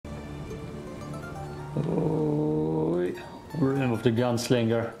Oh, remove the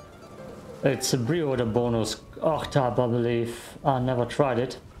Gunslinger. It's a pre-order bonus Archetype, I believe. I never tried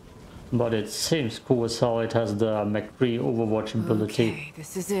it, but it seems cool as how it has the McCree Overwatch ability. Okay,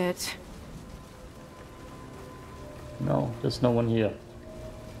 this is it. No, there's no one here.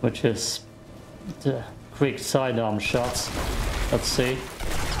 Which is the quick sidearm shots. Let's see.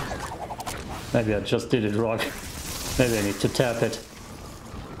 Maybe I just did it wrong. Maybe I need to tap it.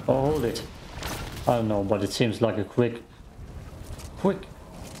 Or hold it. I don't know, but it seems like a quick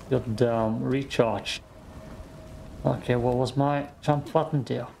goddamn recharge. Okay, what was my jump button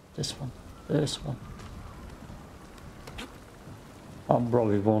there? This one. This one. I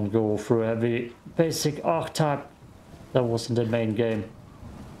probably won't go through every basic Archetype. That wasn't the main game.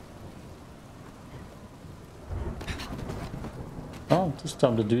 Oh, this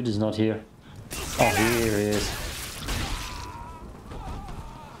time the dude is not here. Oh, here he is.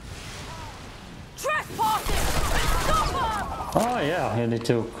 Oh yeah, you need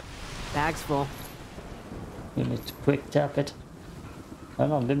to... Bag's full. You need to quick tap it. I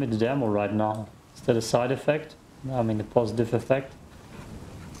don't limited ammo right now. Is that a side effect? I mean a positive effect.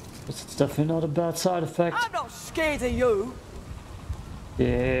 But it's definitely not a bad side effect. I'm not scared of you.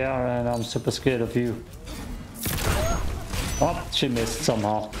 Yeah, and I'm super scared of you. Oh, she missed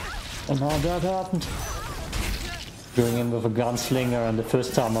somehow. Somehow that happened. Going in with a Gunslinger, and the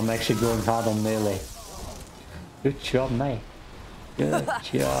first time I'm actually going hard on melee. Good job, mate. Good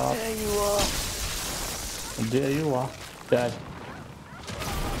job. There you are. And there you are. Dead.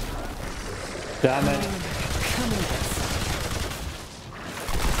 Damn it.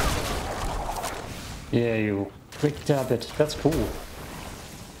 Yeah, you quick tap it. That's cool.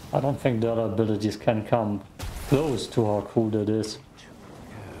 I don't think the other abilities can come close to how cool that is.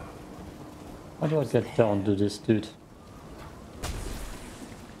 How do I get down to this dude?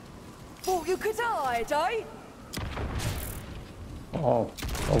 Thought you could hide, eh? Oh,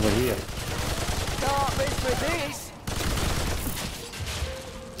 over here. Can't miss with this.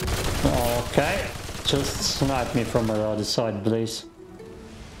 Okay, just snipe me from the other side, please.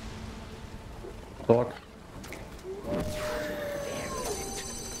 Dog.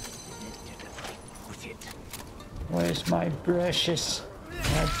 Where's my brushes?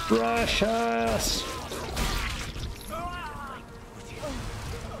 My brushes!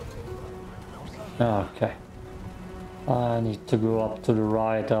 Okay. I need to go up to the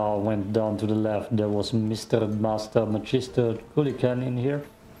right. I went down to the left. There was Mr. Master Magister Hooligan in here.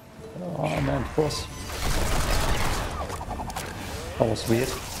 And that was... That was weird.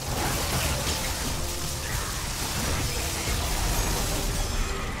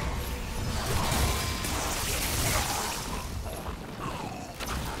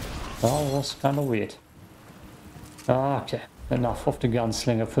 That was kind of weird. Okay, enough of the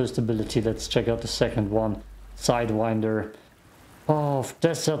Gunslinger first ability. Let's check out the second one. Sidewinder. Oh,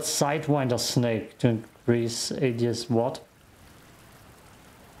 Desert Sidewinder Snake to increase ADS what?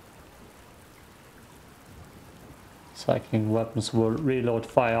 Cycling weapons will reload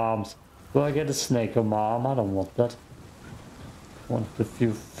firearms. Do I get a snake on my arm? I don't want that. One of the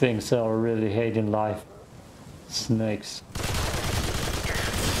few things that I really hate in life. Snakes.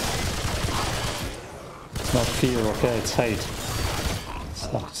 It's not fear, okay, it's hate.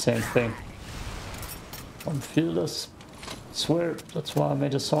 It's not the same thing. I'm fearless. I swear, that's why I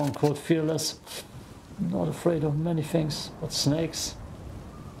made a song called Fearless. I'm not afraid of many things, but snakes,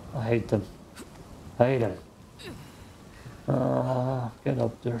 I hate them. I hate them. Get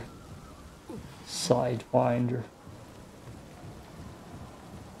up there. Sidewinder.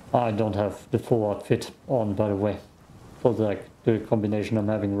 I don't have the full outfit on, by the way. So like the combination I'm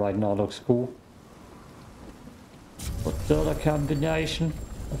having right now looks cool. But the other combination,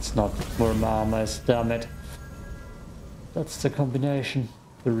 that's not where my armor is, damn it. That's the combination.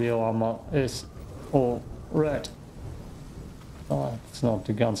 The real armor is all red. Oh, it's not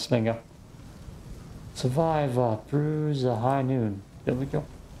the Gunslinger. Survivor, Bruiser, High Noon. There we go.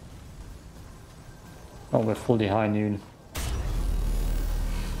 Oh, we're fully High Noon.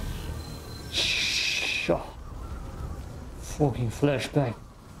 Sure. Fucking flashback.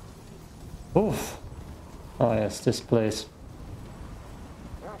 Oof. Oh yes, this place.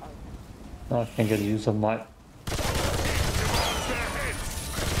 I can get use of my...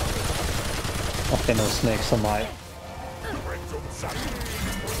 Okay, no snakes on my...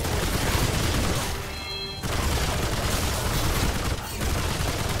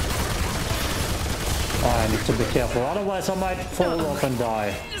 I need to be careful, otherwise I might fall off and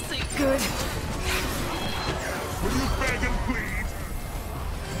die. This ain't good. Will you beg and plead?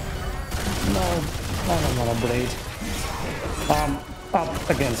 No, I don't want to bleed. I'm up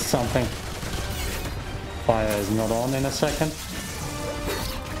against something. fire is not on in a second.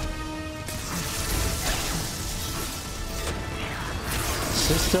 Is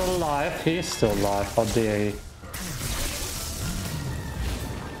he still alive? He is still alive. How dare he?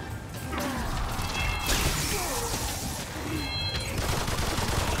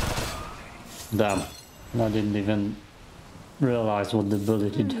 Damn. I didn't even realize what the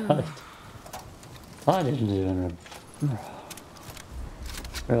ability did. I didn't even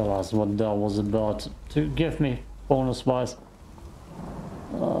realize what that was about to give me bonus wise.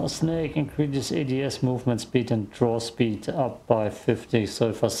 Snake increases ADS movement speed and draw speed up by 50,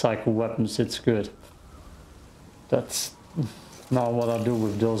 so for psycho weapons it's good. That's now what I do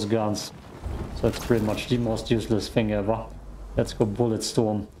with those guns. So it's pretty much the most useless thing ever. Let's go Bullet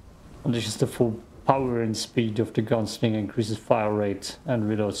Storm. And this is the full power and speed of the Gunslinger, increases fire rate and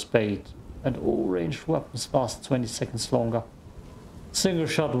reload speed. And all ranged weapons last 20 seconds longer. Single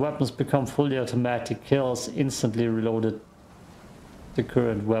shot weapons become fully automatic kills, instantly reloaded the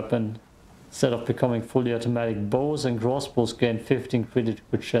current weapon. Instead of becoming fully automatic, bows and crossbows gain 15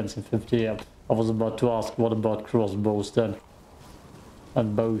 critical chance and 50. Yeah, I was about to ask, what about crossbows then?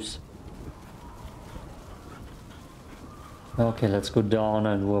 And bows. Okay, let's go down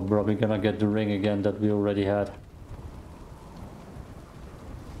and we're probably gonna get the ring again that we already had.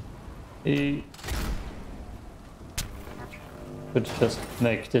 E. Could just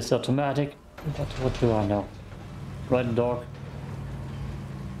make this automatic, but what do I know? Right, dog.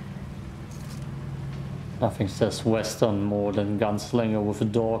 Nothing says Western more than Gunslinger with a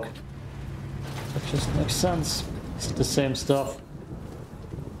dog. That just makes sense. It's the same stuff.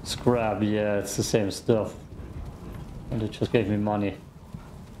 Scrap, yeah, it's the same stuff. And it just gave me money.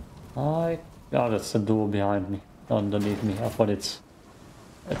 Oh, that's the door behind me, underneath me. I thought it's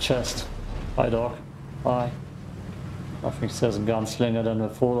a chest. Hi, dog. Hi. Nothing says Gunslinger than a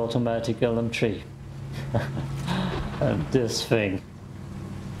full automatic LMG. And this thing.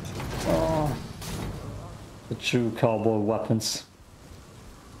 Oh, the true cowboy weapons.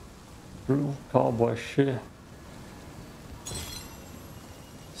 True cowboy shit.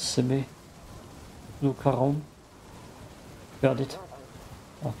 Simi. Lucaron. Got it.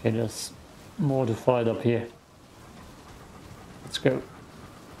 Okay, there's more to fight up here. Let's go.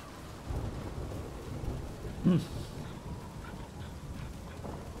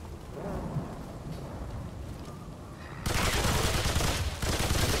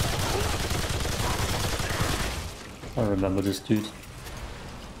 I remember this dude.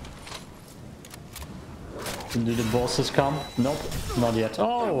 Do the bosses come? Nope, not yet.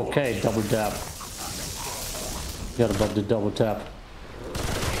 Oh, okay, double tap. Forgot about the double tap.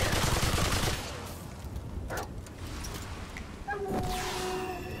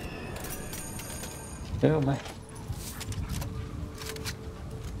 Oh my.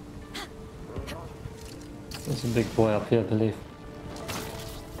 There's a big boy up here, I believe.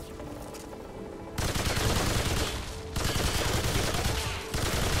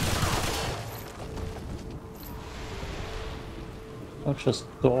 Not just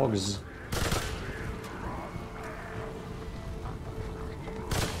dogs.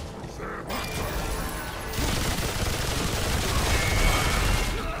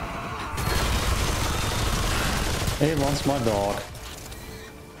 He wants my dog.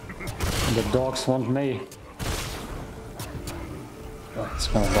 And the dogs want me. Oh, it's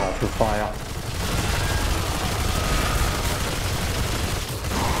gonna die through fire.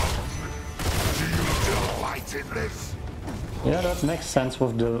 Do you delight in this? Yeah, that makes sense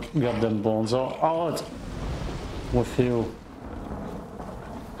with the goddamn bones. Out with you.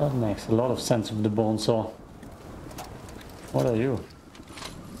 That makes a lot of sense with the bonesaw. What are you?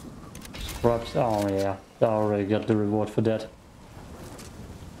 Scraps? Oh yeah, I already got the reward for that.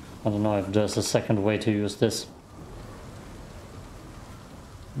 I don't know if there's a second way to use this.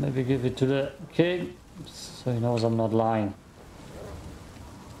 Maybe give it to the king, so he knows I'm not lying.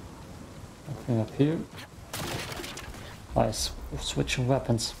 Nothing up here. Nice, we're switching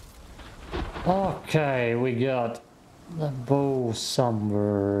weapons. Okay, we got the bow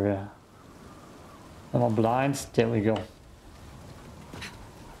somewhere. Am I blind? There we go.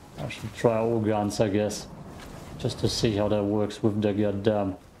 I should try all guns, I guess. Just to see how that works with the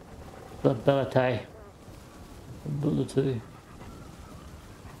goddamn ability.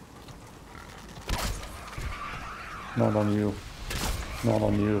 Not on you. Not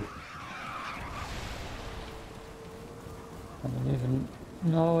on you. I don't even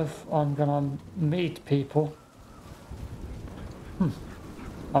know if I'm gonna meet people.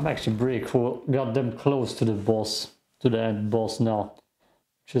 I'm actually pretty cool. Got them close to the boss, to the end boss now.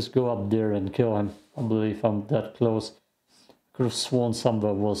 Just go up there and kill him. I believe I'm that close. could have sworn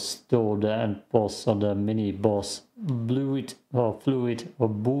somewhere was still the end boss or the mini boss. Fluid or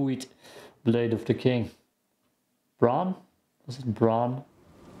Buoyed Blade of the King. Dran? Was it Dran?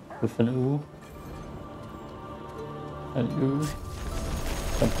 With an U? An U?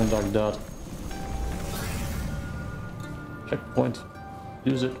 Something like that. Checkpoint.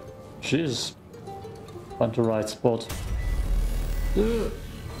 Use it. Jeez. Find the right spot. Ugh.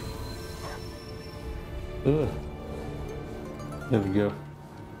 Ugh. There we go.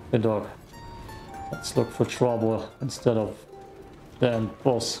 Good dog. Let's look for trouble instead of the end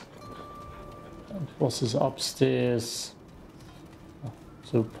boss. End boss is upstairs.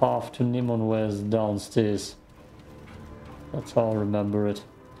 So path to Nimonware is downstairs. That's how I remember it.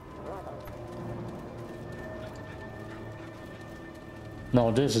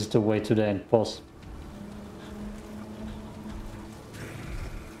 Now this is the way to the end boss.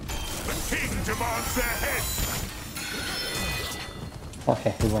 The king demands their head.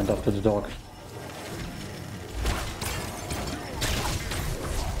 Okay, he went after the dog.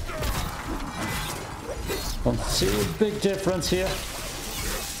 Don't see a big difference here.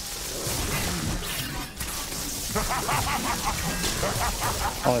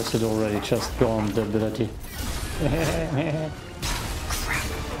 Oh, is it already just gone, the ability?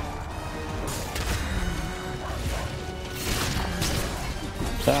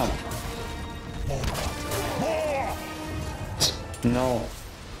 Damn. No.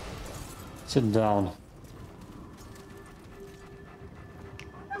 Sit down.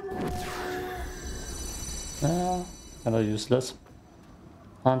 Kind of useless.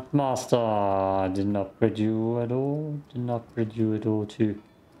 Hunt Master. I didn't upgrade you at all. Didn't upgrade you at all to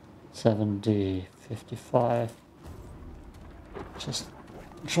 70, 55. Just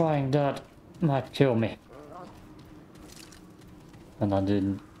trying that might kill me. And I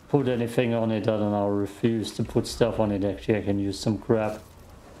didn't put anything on it. I don't know. I refuse to put stuff on it. Actually, I can use some crap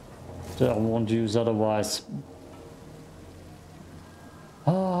that I won't use otherwise.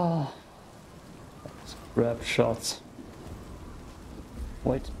 Ah, let's grab shots.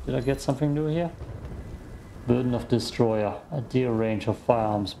 Wait, did I get something new here? Burden of Destroyer. A deal range of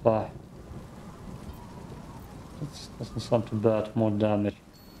firearms by. That doesn't sound too bad. More damage.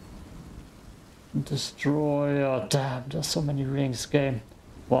 Destroyer. Damn, there's so many rings game.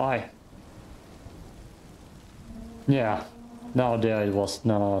 Why? Yeah. Now there it was.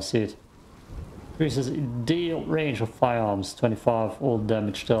 No, I see it. Increases deal range of firearms. 25. All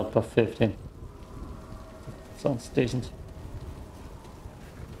damage dealt by 15. Sounds decent.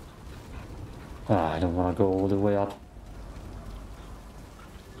 I don't want to go all the way up.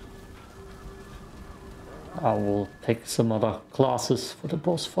 I will pick some other classes for the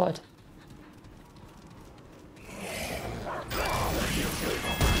boss fight.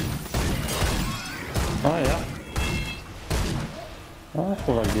 Oh yeah. I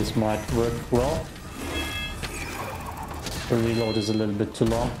feel like this might work well. The reload is a little bit too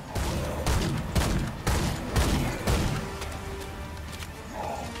long.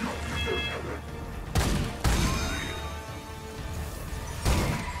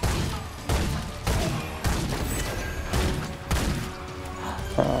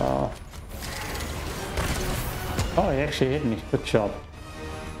 Oh, he actually hit me. Good job.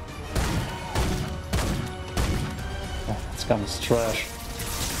 Oh, this gun is trash.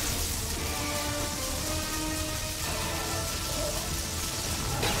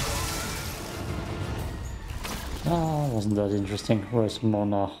 Oh, wasn't that interesting? Where's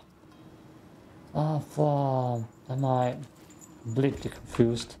Mona? Am I completely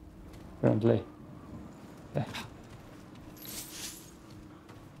confused? Apparently. Okay.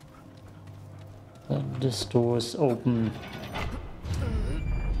 This door is open.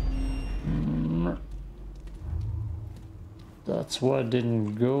 That's why I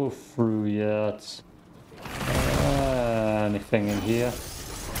didn't go through yet. Anything in here?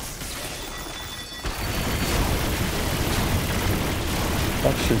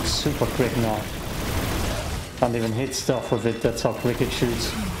 That shoots super quick now. Can't even hit stuff with it, that's how quick it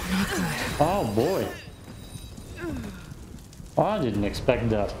shoots. Oh boy. I didn't expect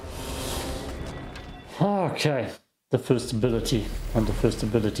that. Okay, the first ability, and the first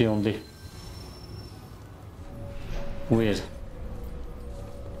ability only. Weird.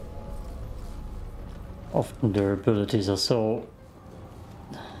 Often their abilities are so...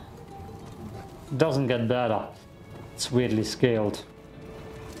 Doesn't get better. It's weirdly scaled.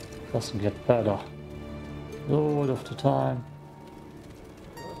 Doesn't get better. Lord of the time.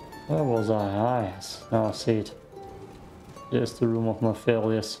 Where was I? Ah, yes. Now I see it. There's the room of my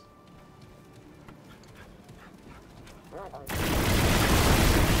failures.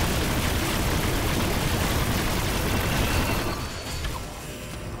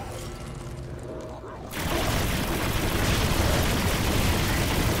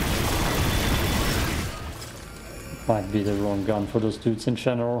 might be the wrong gun for those dudes in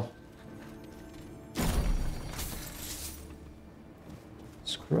general.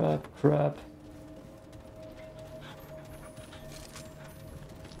 Scrap, crap.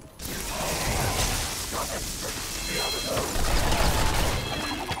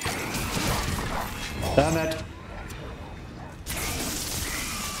 Damn it!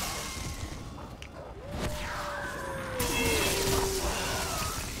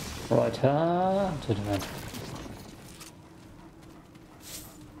 Right, to the vent.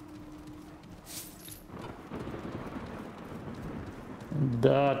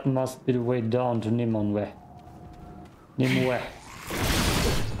 That must be the way down to Nimue. Nimue.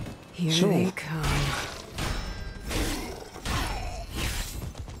 Here Sure. they come.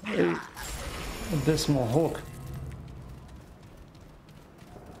 Hey, abysmal hook.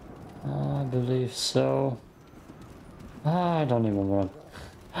 I believe so. I don't even want.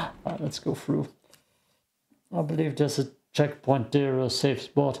 Let's go through. I believe there's a checkpoint there, a safe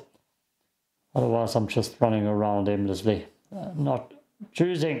spot. Otherwise, I'm just running around aimlessly, not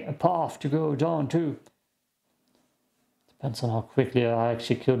choosing a path to go down to. Depends on how quickly I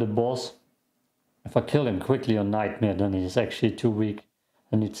actually kill the boss. If I kill him quickly on Nightmare, then he's actually too weak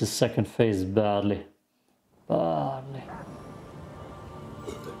and needs a second phase badly. Badly.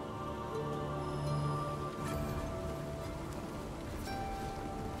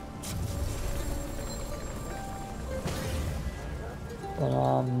 But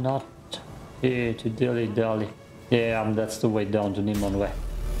I'm not here to dilly-dally. Yeah, that's the way down to Nimue. I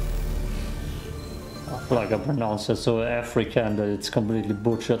feel like I pronounced it so African that it's completely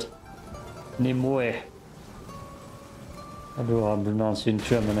butchered. Nimue. How do I pronounce it in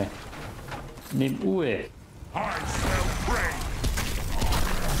Germany? Nimue. I smell prey.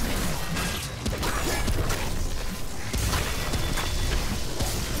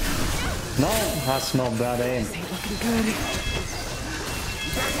 No, that's not bad aim. This ain't looking good.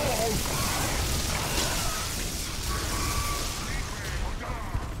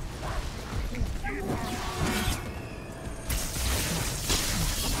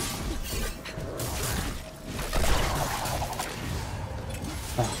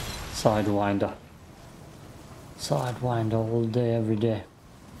 Sidewinder. Sidewinder all day, every day.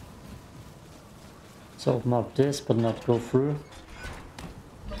 Let's open up this, but not go through.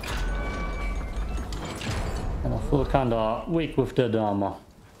 And I feel kinda weak with that armor.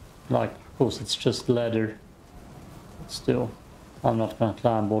 Like, of course, it's just leather. But still, I'm not gonna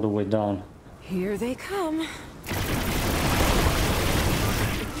climb all the way down. Here they come.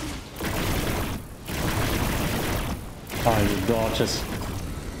 Ah, you dodges.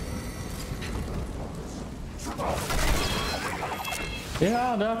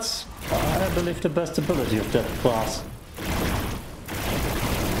 Yeah, that's, I believe, the best ability of that class.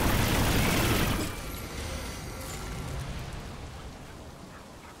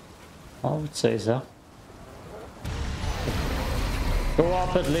 I would say so. Go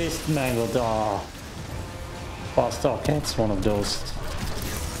up at least, Mangled. Ah, Fast Arcade's one of those.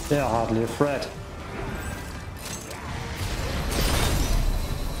 They're hardly a threat.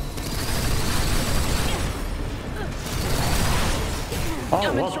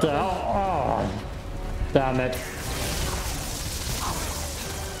 Oh, what the hell? Oh, damn it.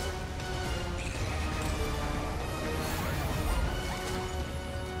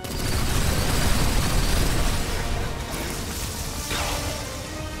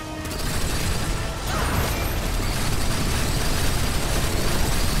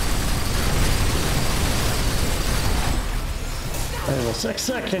 It was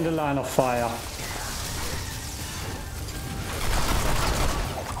exactly in the line of fire.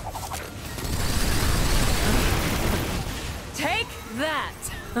 Take that!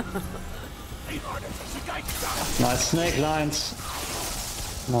 Nice snake lines.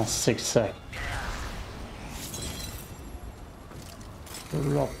 Nice zigzag.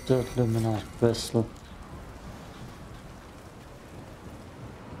 Drop that luminite crystal.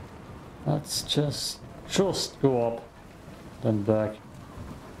 Let's just go up, then back.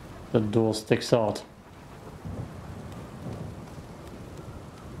 The door sticks out.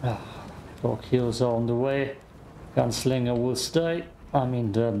 Clock heals are on the way. Gunslinger will stay. I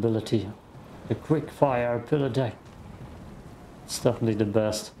mean, the ability, the quick fire ability. It's definitely the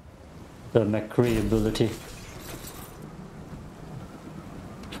best. The McCree ability.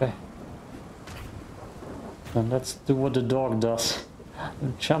 Okay. And let's do what the dog does.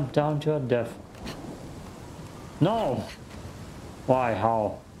 And jump down to her death. No! Why?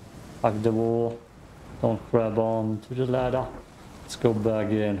 How? Hug the wall. Don't grab on to the ladder. Let's go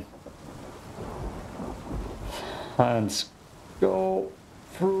back in. And go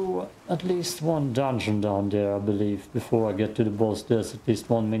through at least one dungeon down there, I believe. Before I get to the boss, there's at least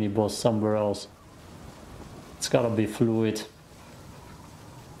one mini boss somewhere else. It's gotta be fluid.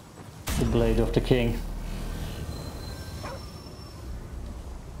 The Blade of the King.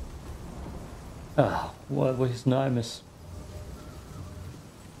 Ah, whatever his name is.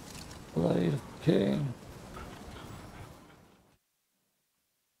 Blade of the King.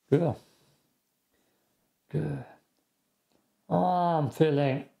 Good. Good. I'm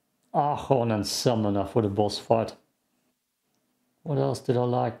feeling Archon and Summoner for the boss fight. What else did I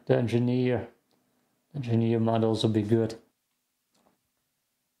like? The Engineer. The Engineer might also be good.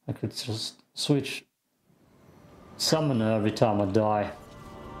 I could just switch Summoner every time I die.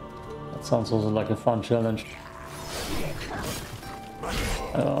 That sounds also like a fun challenge.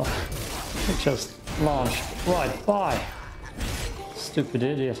 It just launched right by. Stupid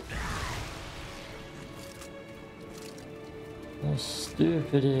idiot. A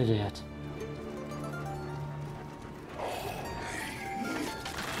stupid idiot.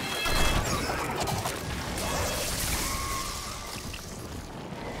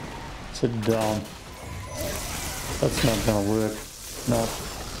 Sit down. That's not gonna work. No.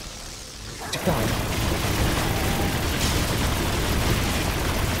 God.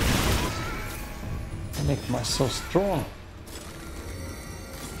 Enigma is so strong.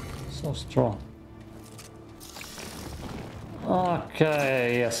 So strong.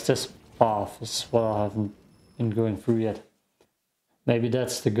 Okay, yes, this path is what I haven't been going through yet. Maybe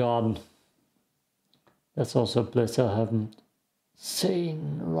that's the garden. That's also a place I haven't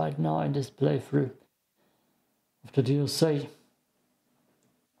seen right now in this playthrough of the DLC.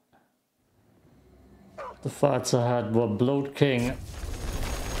 The fights I had were Blood King,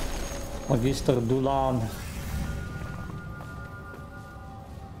 Magister Dulan.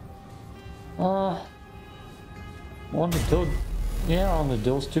 Only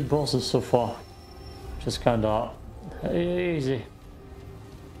those two bosses so far. Just kinda easy.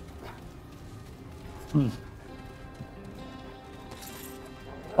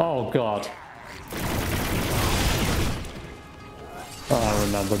 Oh god. I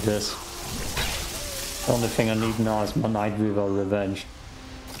remember this. The only thing I need now is my Night Weaver revenge.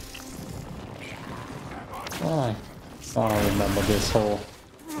 I remember this whole...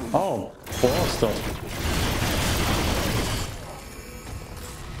 Oh, bastard.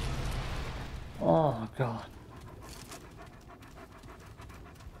 Oh god.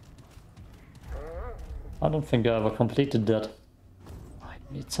 I don't think I ever completed that. I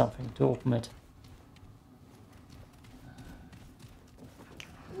need something to open it.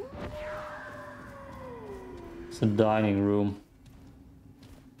 It's a dining room.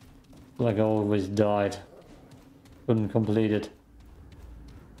 Like I always died. Couldn't complete it.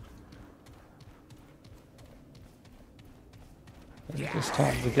 Maybe this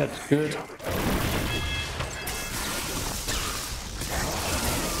time we get good.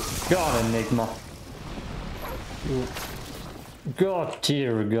 God, Enigma. You God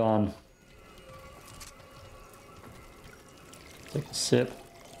tier gun. Take a sip.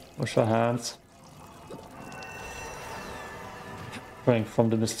 Wash our hands. Drink from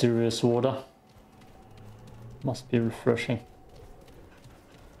the mysterious water. Must be refreshing.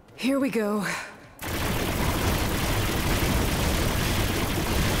 Here we go.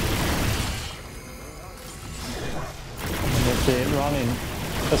 And if they run in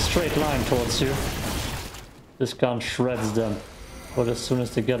a straight line towards you, this gun shreds them. But as soon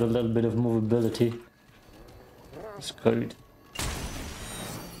as they get a little bit of movability, it's good.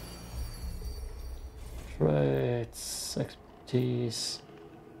 Traits, expertise.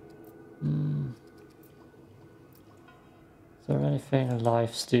 Is there anything?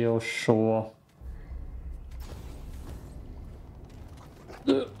 Lifesteal, sure.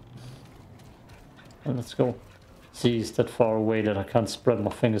 And let's go. See, it's that far away that I can't spread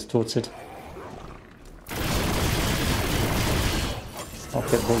my fingers towards it.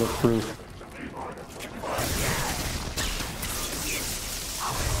 Okay, bulletproof.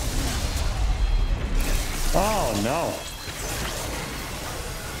 Oh no!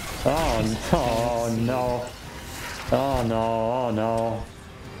 Oh no! Oh no! Oh no!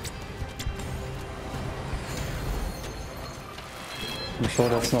 I'm sure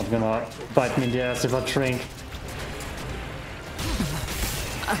that's not gonna bite me in the ass if I drink.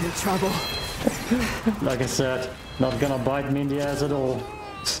 I'm in trouble. Like I said, not gonna bite me in the ass at all.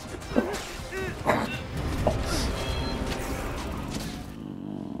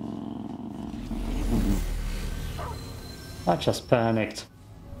 I just panicked.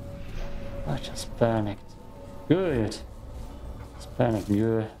 Good. Just panicked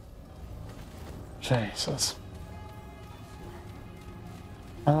good. Jesus.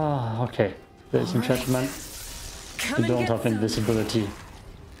 Ah, okay. Ladies and gentlemen, you don't have invisibility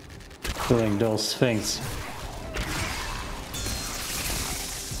doing those things.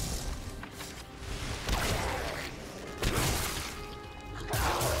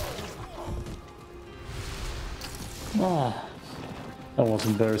 Ah, that was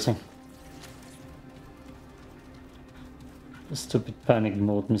embarrassing. The stupid panic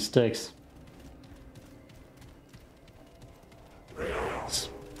mode mistakes.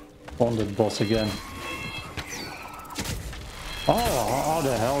 Spawn that boss again. Oh, how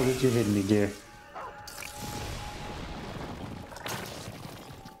the hell did you hit me there?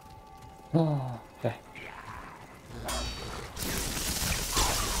 Oh, okay.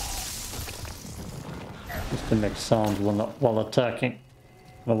 Just to make sound while attacking.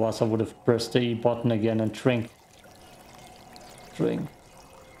 Otherwise I would have pressed the E button again and drink.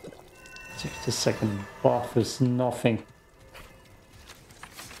 60-second buff is nothing.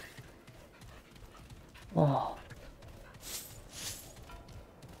 Oh.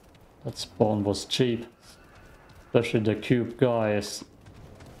 That spawn was cheap. Especially the cube guy is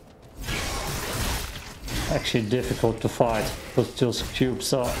actually difficult to fight because those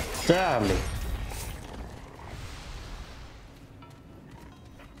cubes are deadly.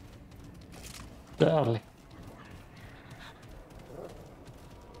 Deadly.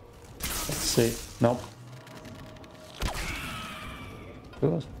 Let's see. Nope.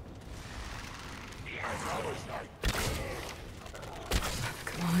 Good.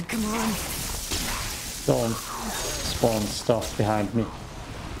 Come on. Don't spawn stuff behind me.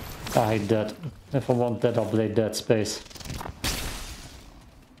 I hate that. If I want that, I'll play Dead Space.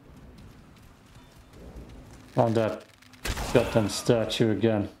 On that goddamn statue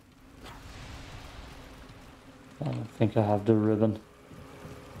again. I don't think I have the ribbon.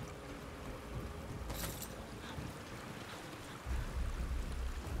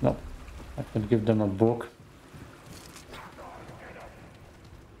 No, I could give them a book.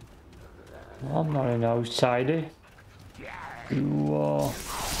 I'm not an outsider. You are.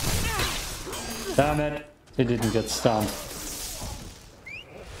 Damn it! He didn't get stunned.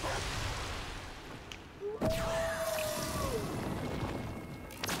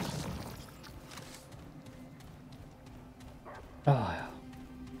 Oh, yeah.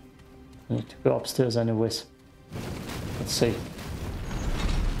 I need to go upstairs anyways. Let's see.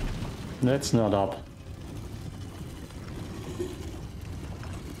 That's not up.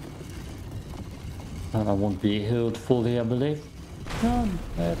 And I won't be healed fully, I believe. No,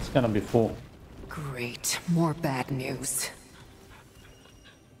 it's gonna be full. Great. More bad news.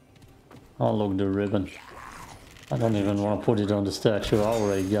 Oh, look, the ribbon. I don't even want to put it on the statue. I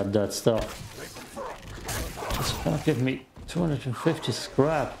already got that stuff. It's gonna give me 250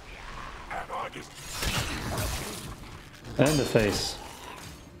 scrap. In the face.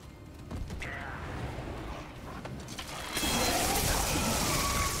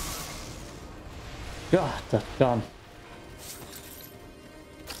 God, that gun.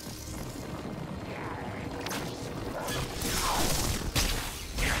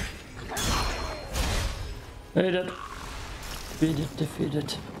 Defeated.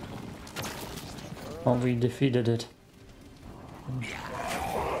 Defeated. Oh, we defeated it.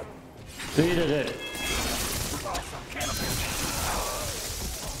 Defeated it.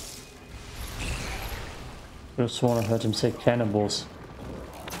 Just want to heard him say cannibals.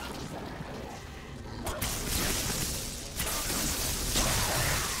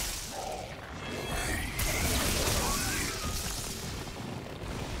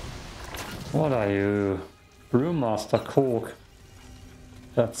 What are you? Brewmaster Cork.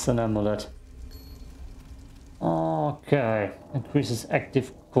 That's an amulet. Okay. Increases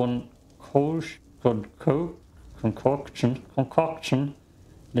active concoction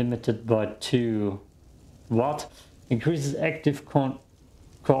limited by 2. What? Increases active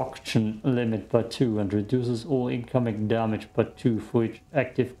concoction limit by 2 and reduces all incoming damage by 2 for each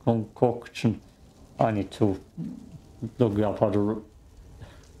active concoction. I need to look up how to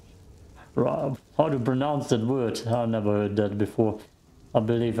pronounce that word. I've never heard that before. I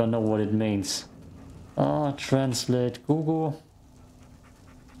believe I know what it means. Translate Google.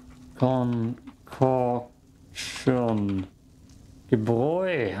 Concoction.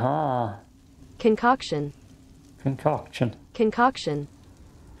 Gebräu. Concoction. Concoction. Concoction.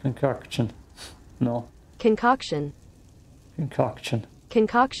 Concoction. No. Concoction. Concoction.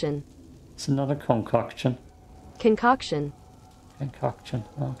 Concoction. It's another concoction. Concoction. Concoction.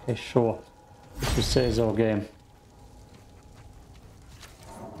 Okay, sure. If you say so, game.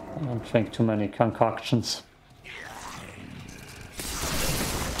 I don't drink too many concoctions.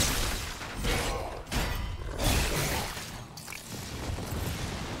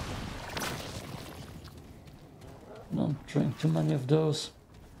 Drink too many of those.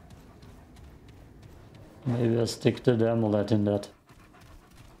 Maybe I stick to the amulet in that.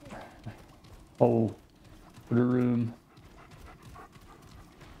 Oh, for the room.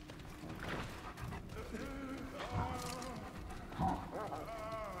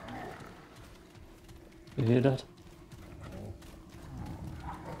 You hear that?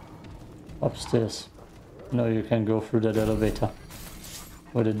 Upstairs. No, you can go through that elevator.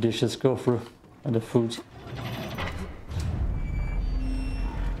 Where the dishes go through and the food.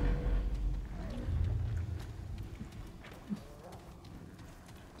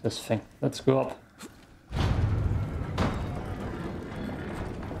 This thing. Let's go up.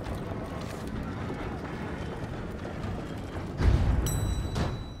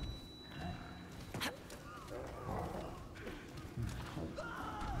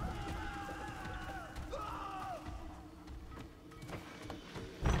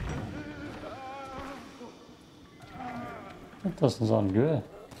 That doesn't sound good.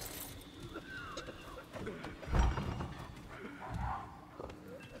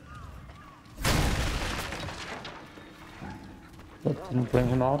 That didn't bring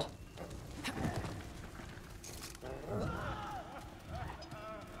him out.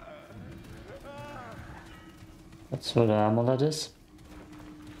 That's where the amulet is.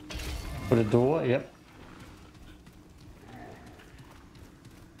 For the door, yep.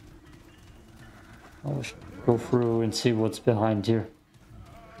 I should go through and see what's behind here.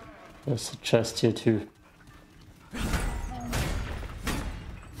 There's a chest here too.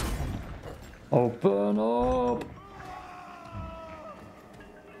 Open up!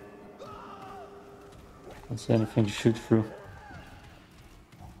 Don't see anything to shoot through.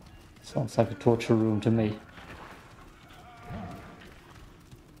 Sounds like a torture room to me.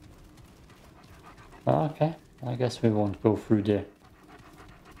 Okay, I guess we won't go through there.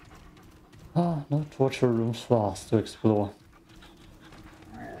 Ah, no torture rooms for us to explore.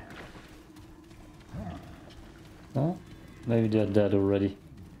 No? Maybe they're dead already.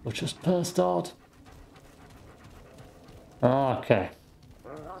 Or just passed out. Okay.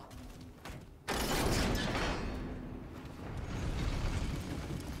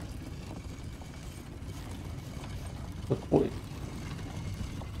 Good boy.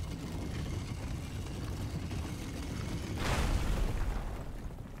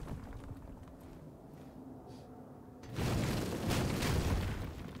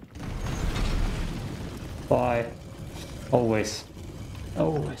 Bye. Always.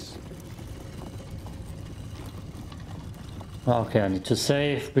 Always. Okay, I need to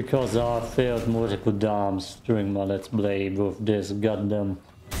save because I failed multiple times during my let's play with this goddamn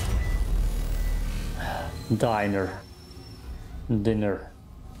dinner.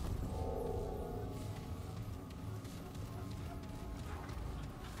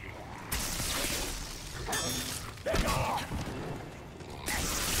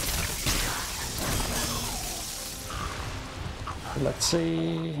 Let's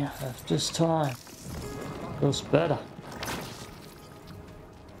see if this time goes better.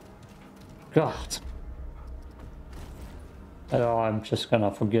 God. Oh, I'm just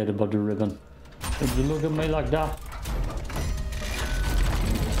gonna forget about the ribbon. Did you look at me like that?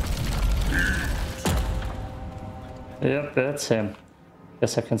 Yep, that's him.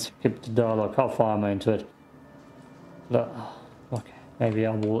 Guess I can skip the dialogue. How far am I into it? Okay, maybe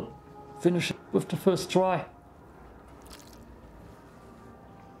I will finish it with the first try.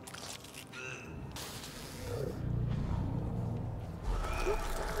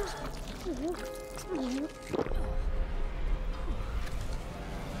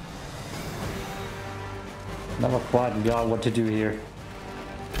 Never quite got what to do here.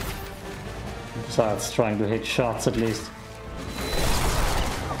 Besides trying to hit shots at least.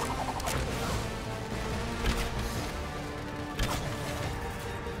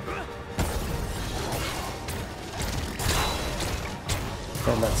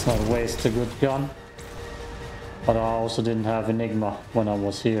 So let's not waste a good gun. But I also didn't have Enigma when I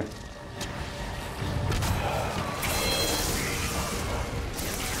was here.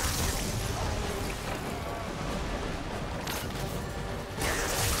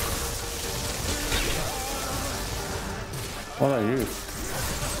 What are you?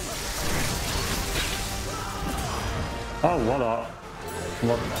 Oh,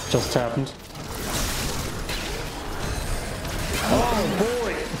 what just happened? Oh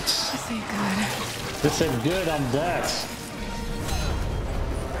boy! This ain't good. This ain't good, I'm dead.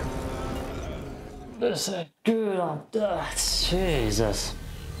 This ain't good, I'm dead. Jesus.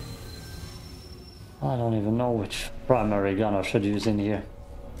 I don't even know which primary gun I should use in here.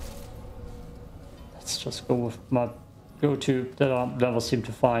 Let's just go with my go-to that I never seem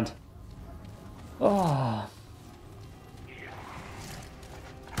to find. Oh.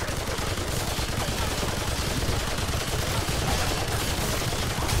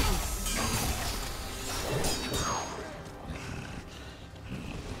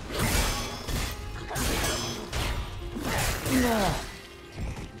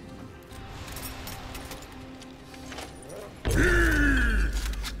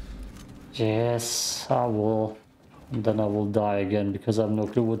 Yes, I will. And then I will die again because I have no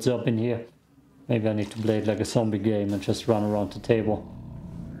clue what's up in here. Maybe I need to play it like a zombie game and just run around the table.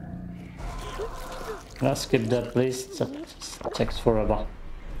 Can I skip that, please? That just takes forever.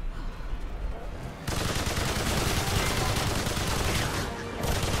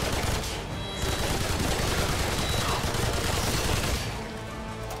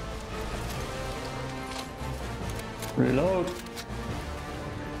 Reload.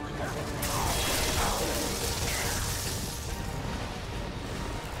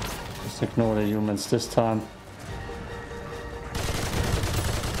 Just ignore the humans this time.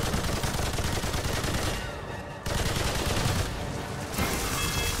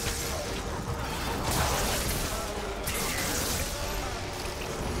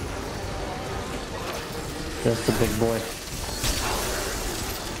 There's the big boy.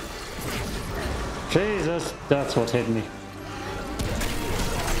 Jesus, that's what hit me.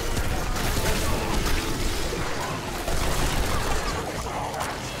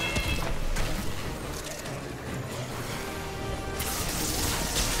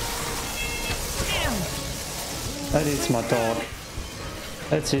 That eats my dog.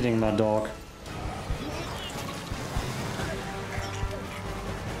 It's eating my dog.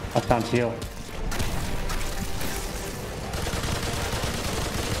 I can't heal.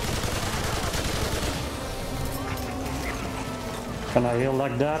 Can I heal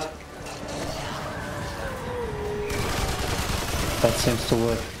like that? That seems to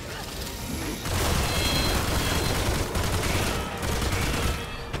work.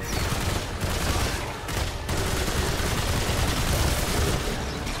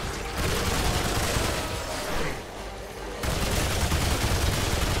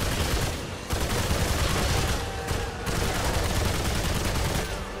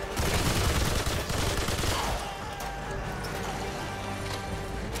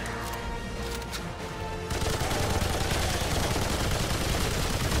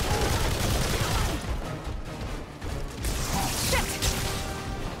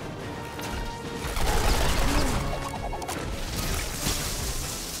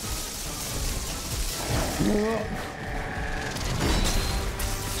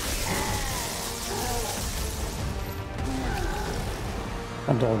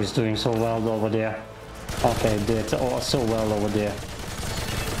 My dog is doing so well over there. Okay, it did so well over there.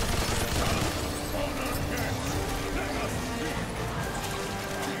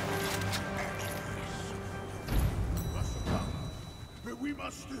 We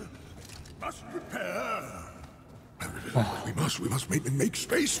must prepare. We must make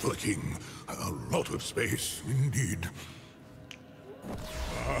space for the king. A lot of space, indeed.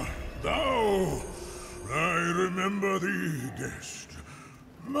 Thou, I remember thee, guest.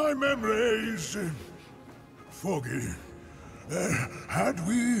 My memory is foggy. Had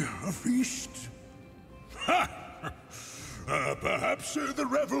we a feast? Ha! Perhaps the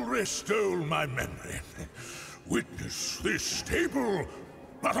revelry stole my memory. Witness this table.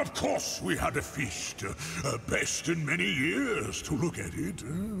 But of course we had a feast. Best in many years to look at it.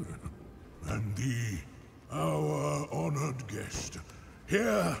 And thee, our honored guest.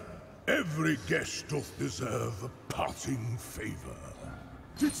 Here, every guest doth deserve a parting favor.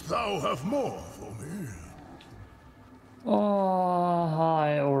 Didst thou have more for me? Oh,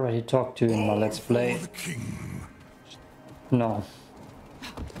 I already talked to you in my Let's Play. For the king. No.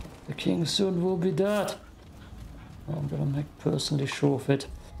 The king soon will be dead. I'm gonna make personally sure of it.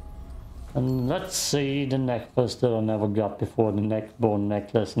 And let's see the necklace that I never got before, the neck bone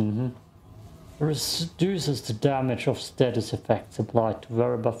necklace. Reduces the damage of status effects applied to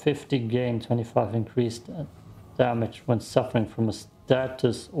wearer by 50, gain 25 increased damage when suffering from a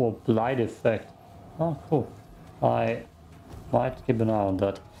status or blight effect. Oh, cool. I might keep an eye on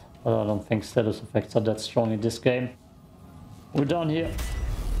that, but I don't think status effects are that strong in this game. We're done here.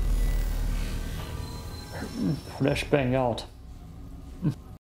 Flashbang out.